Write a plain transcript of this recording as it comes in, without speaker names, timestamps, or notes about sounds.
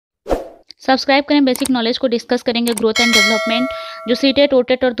Subscribe करें, basic knowledge को discuss करेंगे, ग्रोथ एंड डेवलपमेंट जो सीटेट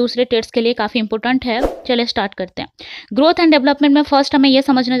ओटेट और दूसरे टेट्स के लिए काफ़ी इंपॉर्टेंट है। चलिए स्टार्ट करते हैं। ग्रोथ एंड डेवलपमेंट में फर्स्ट हमें यह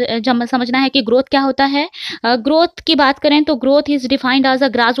समझना है कि ग्रोथ क्या होता है। ग्रोथ की बात करें तो growth is defined as a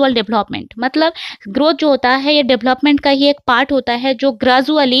gradual development, मतलब ग्रोथ जो होता है ये डेवलपमेंट का ही एक पार्ट होता है जो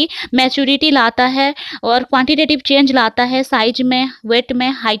ग्रेजुअली मैच्योरिटी लाता है और क्वांटिटेटिव चेंज लाता है साइज में, वेट में,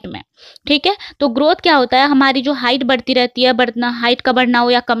 हाइट में। ठीक है, तो ग्रोथ क्या होता है, हमारी जो हाइट बढ़ती रहती है, बढ़ना हाइट का बढ़ना हो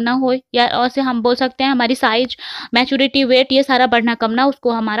या कम ना हो, या और से हम बोल सकते हैं हमारी साइज, मैच्योरिटी, वेट, ये सारा बढ़ना कम ना,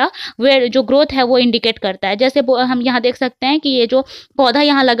 उसको हमारा वेट जो ग्रोथ है वो इंडिकेट करता है। जैसे हम यहाँ देख सकते हैं कि ये जो पौधा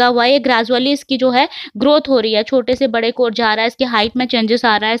यहाँ लगा हुआ है ये ग्रेजुअली इसकी जो है ग्रोथ हो रही है, छोटे से बड़े को जा रहा है, इसकी हाइट में चेंजेस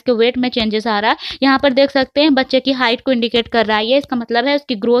आ रहा है, इसके वेट में चेंजेस आ रहा है। यहाँ पर देख सकते हैं बच्चे की हाइट को इंडिकेट कर रहा है, ये इसका मतलब है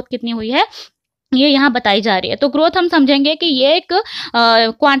उसकी ग्रोथ कितनी हुई है ये यहाँ बताई जा रही है। तो ग्रोथ हम समझेंगे कि ये एक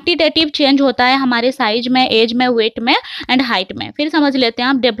क्वांटिटेटिव चेंज होता है हमारे साइज में, एज में, वेट में एंड हाइट में। फिर समझ लेते हैं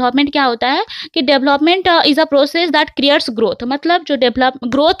हम डेवलपमेंट क्या होता है कि development is a process that creates growth, मतलब जो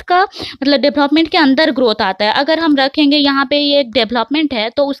ग्रोथ का मतलब डेवलपमेंट के अंदर ग्रोथ आता है। अगर हम रखेंगे यहाँ पे ये एक डेवलपमेंट है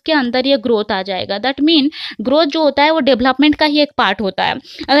तो उसके अंदर ये ग्रोथ आ जाएगा। दैट मीन ग्रोथ जो होता है वो डेवलपमेंट का ही एक पार्ट होता है।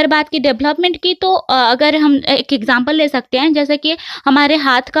 अगर बात की डेवलपमेंट की तो अगर हम एक एग्जाम्पल ले सकते हैं, जैसे कि हमारे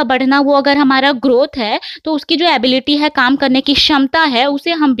हाथ का बढ़ना, वो अगर हमारा ग्रोथ है तो उसकी जो एबिलिटी है, काम करने की क्षमता है,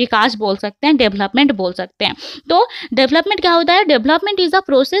 उसे हम विकास बोल सकते हैं, डेवलपमेंट बोल सकते हैं। तो डेवलपमेंट क्या होता है, development is a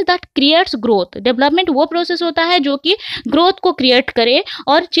process that creates growth. Development वो प्रोसेस होता है जो कि ग्रोथ को क्रिएट करे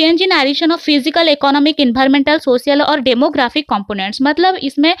और change in addition of physical, economic, environmental, social और डेमोग्राफिक कंपोनेंट्स। मतलब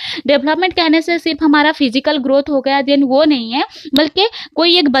इसमें डेवलपमेंट कहने से सिर्फ हमारा फिजिकल ग्रोथ हो गया देन वो नहीं है, बल्कि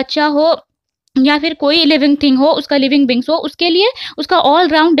कोई एक बच्चा हो या फिर कोई लिविंग थिंग हो, उसका लिविंग बींग्स हो, उसके लिए उसका ऑल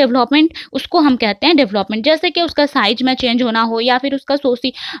राउंड डेवलपमेंट, उसको हम कहते हैं डेवलपमेंट। जैसे कि उसका साइज में चेंज होना हो, या फिर उसका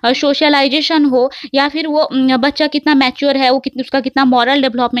सोशलाइजेशन हो, या फिर वो बच्चा कितना मैच्योर है, वो उसका कितना मॉरल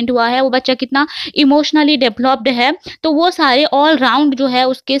डेवलपमेंट हुआ है, वो बच्चा कितना इमोशनली डेवलप्ड है। तो वो सारे ऑल राउंड जो है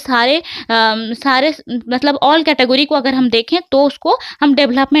उसके सारे मतलब ऑल कैटेगरी को अगर हम देखें तो उसको हम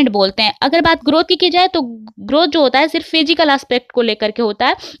डेवलपमेंट बोलते हैं। अगर बात ग्रोथ की जाए तो ग्रोथ जो होता है सिर्फ फिजिकल एस्पेक्ट को लेकर के होता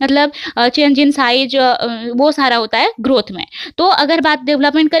है, मतलब चेंज इन साइज वो सारा होता है ग्रोथ में। तो अगर बात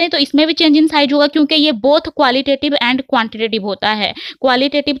डेवलपमेंट करें तो इसमें भी चेंज इन साइज होगा, क्योंकि ये बोथ क्वालिटेटिव एंड क्वांटिटेटिव होता है।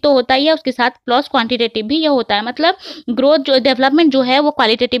 क्वालिटेटिव तो होता ही है, उसके साथ प्लस क्वांटिटेटिव भी ये होता है। मतलब ग्रोथ जो डेवलपमेंट जो है वो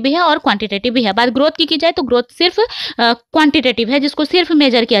क्वालिटेटिव भी है और क्वांटिटेटिव भी है। बात ग्रोथ की जाए तो ग्रोथ सिर्फ क्वांटिटेटिव है, जिसको सिर्फ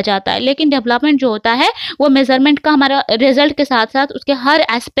मेजर किया जाता है, लेकिन डेवलपमेंट जो होता है वो मेजरमेंट का हमारा रिजल्ट के साथ साथ उसके हर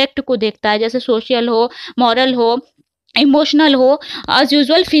एस्पेक्ट को देखता है, जैसे सोशल हो, मॉरल हो, इमोशनल हो, एज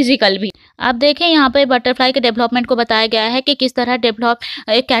यूजुअल फिजिकल भी। आप देखें यहाँ पे बटरफ्लाई के डेवलपमेंट को बताया गया है कि किस तरह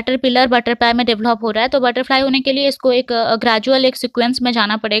एक कैटरपिलर बटरफ्लाई में डेवलप हो रहा है। तो बटरफ्लाई होने के लिए इसको एक ग्रेजुअल एक सीक्वेंस में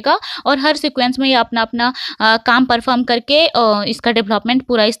जाना पड़ेगा और हर सीक्वेंस में ये अपना अपना काम परफॉर्म करके इसका डेवलपमेंट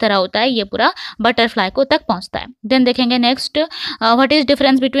पूरा इस तरह होता है, ये पूरा बटरफ्लाई को तक पहुँचता है। देन देखेंगे next, what is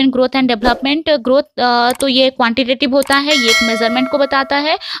difference between growth and development. Growth तो ये क्वान्टिटेटिव होता है, ये एक मेजरमेंट को बताता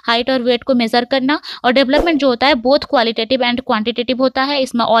है, हाइट और वेट को मेजर करना। और डेवलपमेंट जो होता है बोथ क्वालिटेटिव एंड क्वांटिटेटिव होता है,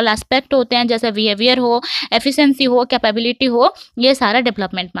 इसमें ऑल एस्पेक्ट होते हैं, जैसे बिहेवियर हो, एफिशिएंसी हो, कैपेबिलिटी हो, ये सारा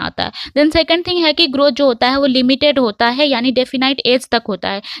डेवलपमेंट में आता है। देन सेकंड थिंग है कि ग्रोथ जो होता है वो लिमिटेड होता है, यानी डेफिनाइट एज तक होता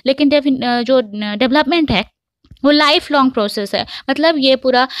है, लेकिन जो डेवलपमेंट है वो लाइफ लॉन्ग प्रोसेस है। मतलब ये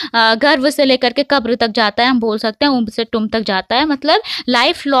पूरा गर्भ से लेकर के कब्र तक जाता है, हम बोल सकते हैं ऊंब से टुम तक जाता है, मतलब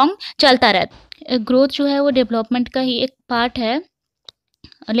लाइफ लॉन्ग चलता रहता है। ग्रोथ जो है वो डेवलपमेंट का ही एक पार्ट है,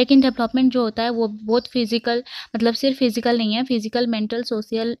 लेकिन डेवलपमेंट जो होता है वो बहुत फिजिकल, मतलब सिर्फ फिजिकल नहीं है, फिजिकल, मेंटल,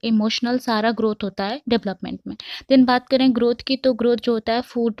 सोशल, इमोशनल सारा ग्रोथ होता है डेवलपमेंट में। देन बात करें ग्रोथ की तो ग्रोथ जो होता है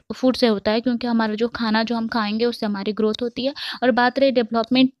फूड से होता है, क्योंकि हमारा जो खाना जो हम खाएंगे उससे हमारी ग्रोथ होती है। और बात रही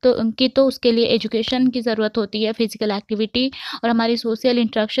डेवलपमेंट तो उसके लिए एजुकेशन की ज़रूरत होती है, फिजिकल एक्टिविटी और हमारी सोशल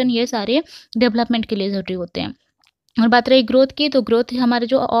इंटरेक्शन, ये सारे डेवलपमेंट के लिए ज़रूरी होते हैं। और बात रही ग्रोथ की तो ग्रोथ हमारे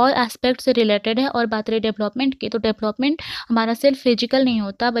जो और एस्पेक्ट से रिलेटेड है। और बात रही डेवलपमेंट की तो डेवलपमेंट हमारा सिर्फ फिजिकल नहीं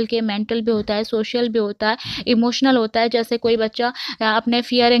होता, बल्कि मेंटल भी होता है, सोशल भी होता है, इमोशनल होता है। जैसे कोई बच्चा अपने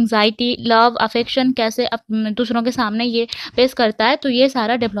फियर, एंग्जाइटी, लव, अफेक्शन कैसे दूसरों के सामने ये फेस करता है, तो ये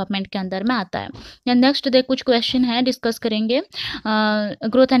सारा डेवलपमेंट के अंदर में आता है। नेक्स्ट कुछ क्वेश्चन है डिस्कस करेंगे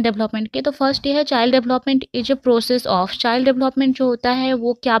ग्रोथ एंड डेवलपमेंट के। तो फर्स्ट ये है, child development is a process of. Child development जो होता है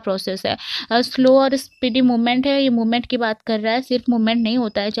वो क्या प्रोसेस है, स्लो और स्पीडी मूवमेंट है, ये मूवमेंट की बात कर रहा है, सिर्फ मूवमेंट नहीं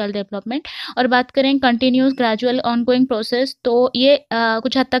होता है चाइल्ड डेवलपमेंट। और बात करें कंटिन्यूस, ग्रेजुअल, ऑनगोइंग प्रोसेस, तो ये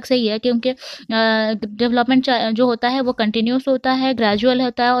कुछ हद तक सही है, क्योंकि डेवलपमेंट जो होता है वो कंटिन्यूस होता है, ग्रेजुअल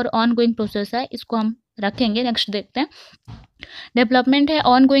होता है और ऑनगोइंग प्रोसेस है, इसको हम रखेंगे। नेक्स्ट देखते हैं, डेवलपमेंट है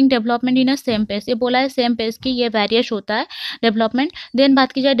on going development in a same pace, ये बोला है सेम पेस की ये वेरियस होता है डेवलपमेंट। देन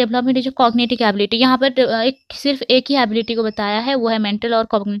बात की जाए डेवलपमेंट इज कॉग्निटिव एबिलिटी, यहाँ पर सिर्फ एक ही एबिलिटी को बताया है, वो है मेंटल और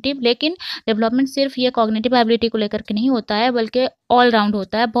कॉग्निटिव, लेकिन डेवलपमेंट सिर्फ ये कॉग्निटिव एबिलिटी को लेकर के नहीं होता है, बल्कि ऑल राउंड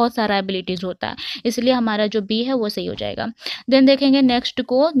होता है, बहुत सारा एबिलिटीज होता है, इसलिए हमारा जो बी है वो सही हो जाएगा। देन देखेंगे नेक्स्ट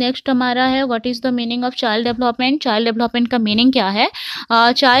को, नेक्स्ट हमारा है what is the meaning of child development. Child development का मीनिंग क्या है?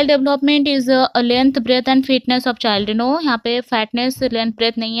 Child development is length breadth and fitness of child. No, यहाँ पे फैटनेस लेंथ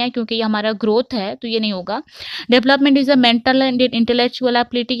ब्रेथ नहीं है, क्योंकि ये हमारा ग्रोथ है, तो ये नहीं होगा। Development is a mental and intellectual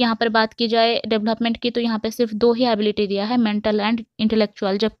ability, यहाँ पर बात की जाए डेवलपमेंट की तो यहाँ पे सिर्फ दो ही एबिलिटी दिया है, मेंटल एंड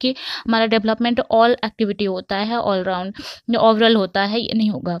इंटेलेक्चुअल, जबकि हमारा डेवलपमेंट ऑल एक्टिविटी होता है, ऑल राउंड ओवरऑल होता है, ये नहीं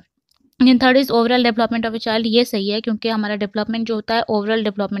होगा। In third is overall development of a child, ये सही है, क्योंकि हमारा डेवलपमेंट जो होता है ओवरऑल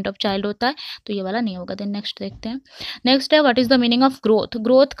डेवलपमेंट ऑफ चाइल्ड होता है, तो ये वाला नहीं होगा। देन नेक्स्ट देखते हैं। नेक्स्ट है what is the meaning of growth.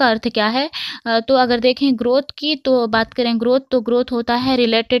 Growth का अर्थ क्या है? तो अगर देखें ग्रोथ की तो बात करें ग्रोथ, तो ग्रोथ होता है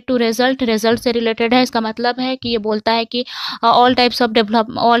रिलेटेड टू रिजल्ट, रिजल्ट से रिलेटेड है। इसका मतलब है कि ये बोलता है कि all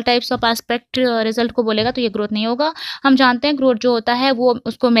types of aspect result को बोलेगा, तो ये ग्रोथ नहीं होगा। हम जानते हैं ग्रोथ जो होता है वो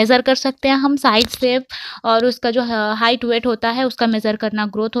उसको मेजर कर सकते हैं हम साइज से, और उसका जो हाइट वेट होता है उसका मेजर करना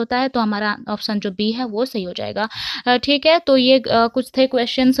ग्रोथ होता है, तो हमारा ऑप्शन जो बी है वो सही हो जाएगा। ठीक है, तो ये कुछ थे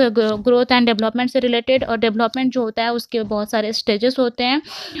क्वेश्चंस ग्रोथ एंड डेवलपमेंट से रिलेटेड। और डेवलपमेंट जो होता है उसके बहुत सारे स्टेजेस होते हैं,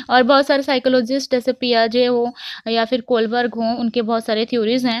 और बहुत सारे साइकोलॉजिस्ट जैसे पियाजे हो या फिर कोलबर्ग हो, उनके बहुत सारे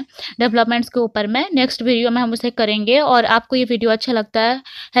थ्योरीज हैं डेवलपमेंट्स के ऊपर में। नेक्स्ट वीडियो में हम उसे करेंगे। और आपको ये वीडियो अच्छा लगता है,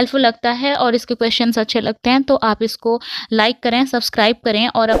 हेल्पफुल लगता है और इसके क्वेश्चंस अच्छे लगते हैं, तो आप इसको लाइक करें, सब्सक्राइब करें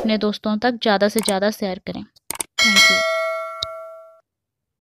और अपने दोस्तों तक ज़्यादा से ज़्यादा शेयर करें। Thank you.